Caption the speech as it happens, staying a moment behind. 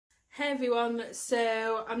Hey everyone,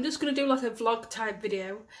 so I'm just going to do like a vlog type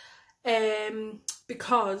video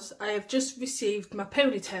because I have just received my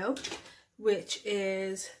ponytail, which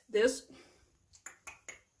is this,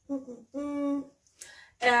 and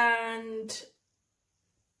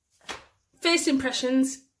first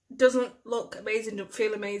impressions, doesn't look amazing, don't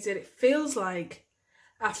feel amazing. It feels like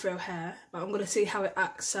afro hair, but I'm going to see how it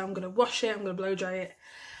acts. So I'm going to wash it, I'm going to blow dry it,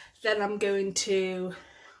 then I'm going to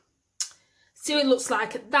see what it looks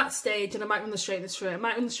like at that stage, and I might run the straighteners through it. I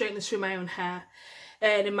might run the straighteners through my own hair,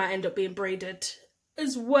 and it might end up being braided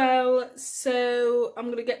as well. So I'm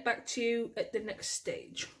going to get back to you at the next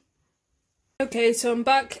stage. Okay, so I'm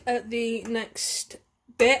back at the next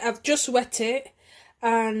bit. I've just wet it,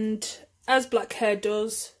 and as black hair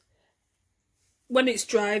does, when it's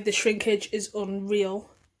dried, the shrinkage is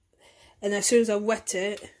unreal. And as soon as I wet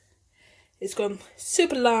it, it's gone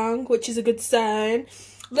super long, which is a good sign.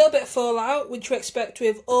 A little bit of fallout, which we expect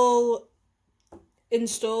with all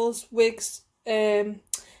installs, wigs,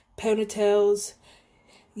 ponytails,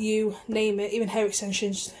 you name it, even hair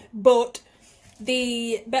extensions. But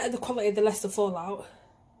the better the quality, the less the fallout.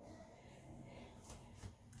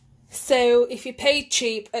 So if you pay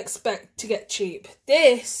cheap, expect to get cheap.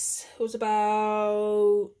 This was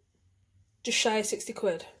about just shy of 60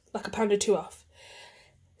 quid, like a pound or two off.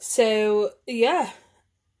 So yeah,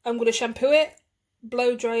 I'm going to shampoo it,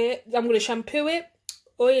 blow dry it. I'm going to shampoo it,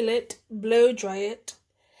 oil it, blow dry it,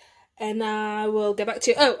 and I will get back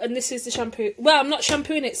to you. Oh, and this is the shampoo. Well, I'm not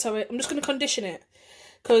shampooing it, sorry. I'm just going to condition it,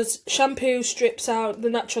 because shampoo strips out the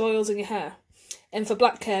natural oils in your hair, and for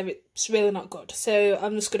black hair it's really not good. So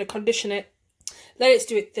I'm just going to condition it, let it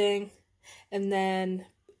do its thing, and then,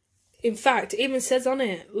 in fact, it even says on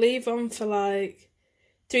it, leave on for like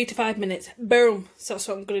 3 to 5 minutes. Boom. So that's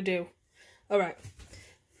what I'm going to do. Alright.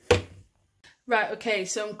 Right, okay,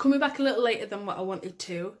 so I'm coming back a little later than what I wanted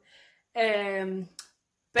to.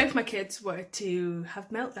 Both my kids were to have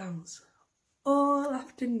meltdowns all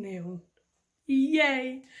afternoon.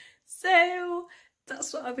 Yay! So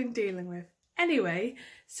that's what I've been dealing with. Anyway,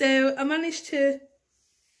 so I managed to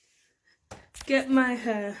get my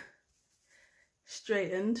hair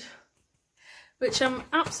straightened, which I'm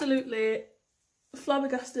absolutely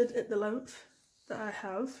flabbergasted at the length that I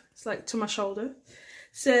have. It's like to my shoulder.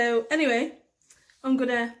 So anyway, I'm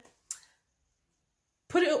gonna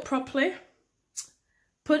put it up properly,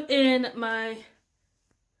 put in my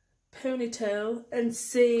ponytail and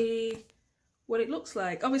see what it looks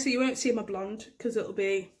like. Obviously you won't see my blonde because it'll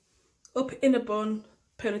be up in a bun,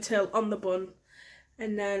 ponytail on the bun,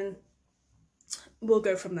 and then we'll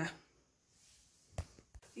go from there.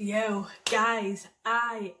 Yo guys,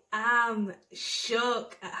 I am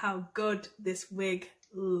shook at how good this wig,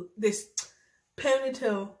 this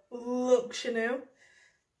ponytail looks, you know.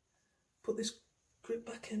 Put this grip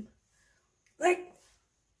back in. Like,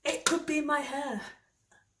 it could be my hair.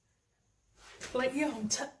 Like, yo,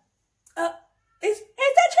 is that your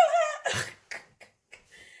hair?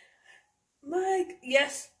 Mike,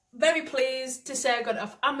 yes, very pleased to say I got it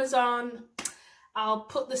off Amazon. I'll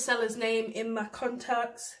put the seller's name in my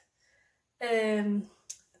contacts. In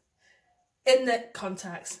the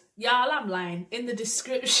contacts. Y'all, I'm lying. In the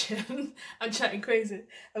description. I'm chatting crazy.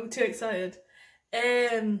 I'm too excited.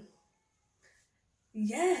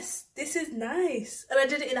 Yes, this is nice. And I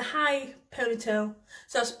did it in a high ponytail.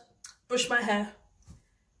 So I just brushed my hair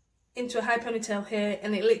into a high ponytail here,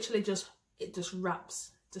 and it literally just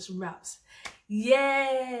wraps. Just wraps.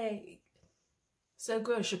 Yay! So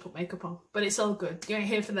good. I should put makeup on, but it's all good. You ain't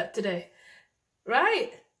here for that today.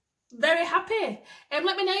 Right? Very happy.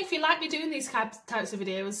 Let me know if you like me doing these types of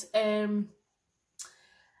videos.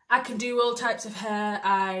 I can do all types of hair.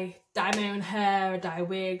 I dye my own hair, I dye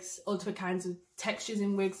wigs, all different kinds of textures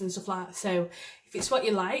in wigs and stuff like that. So if it's what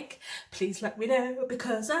you like, please let me know,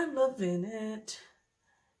 because I'm loving it.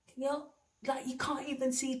 Can you, like, you can't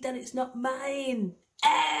even see that it's not mine.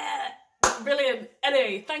 Brilliant.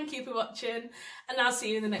 Anyway, thank you for watching, and I'll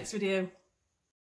see you in the next video.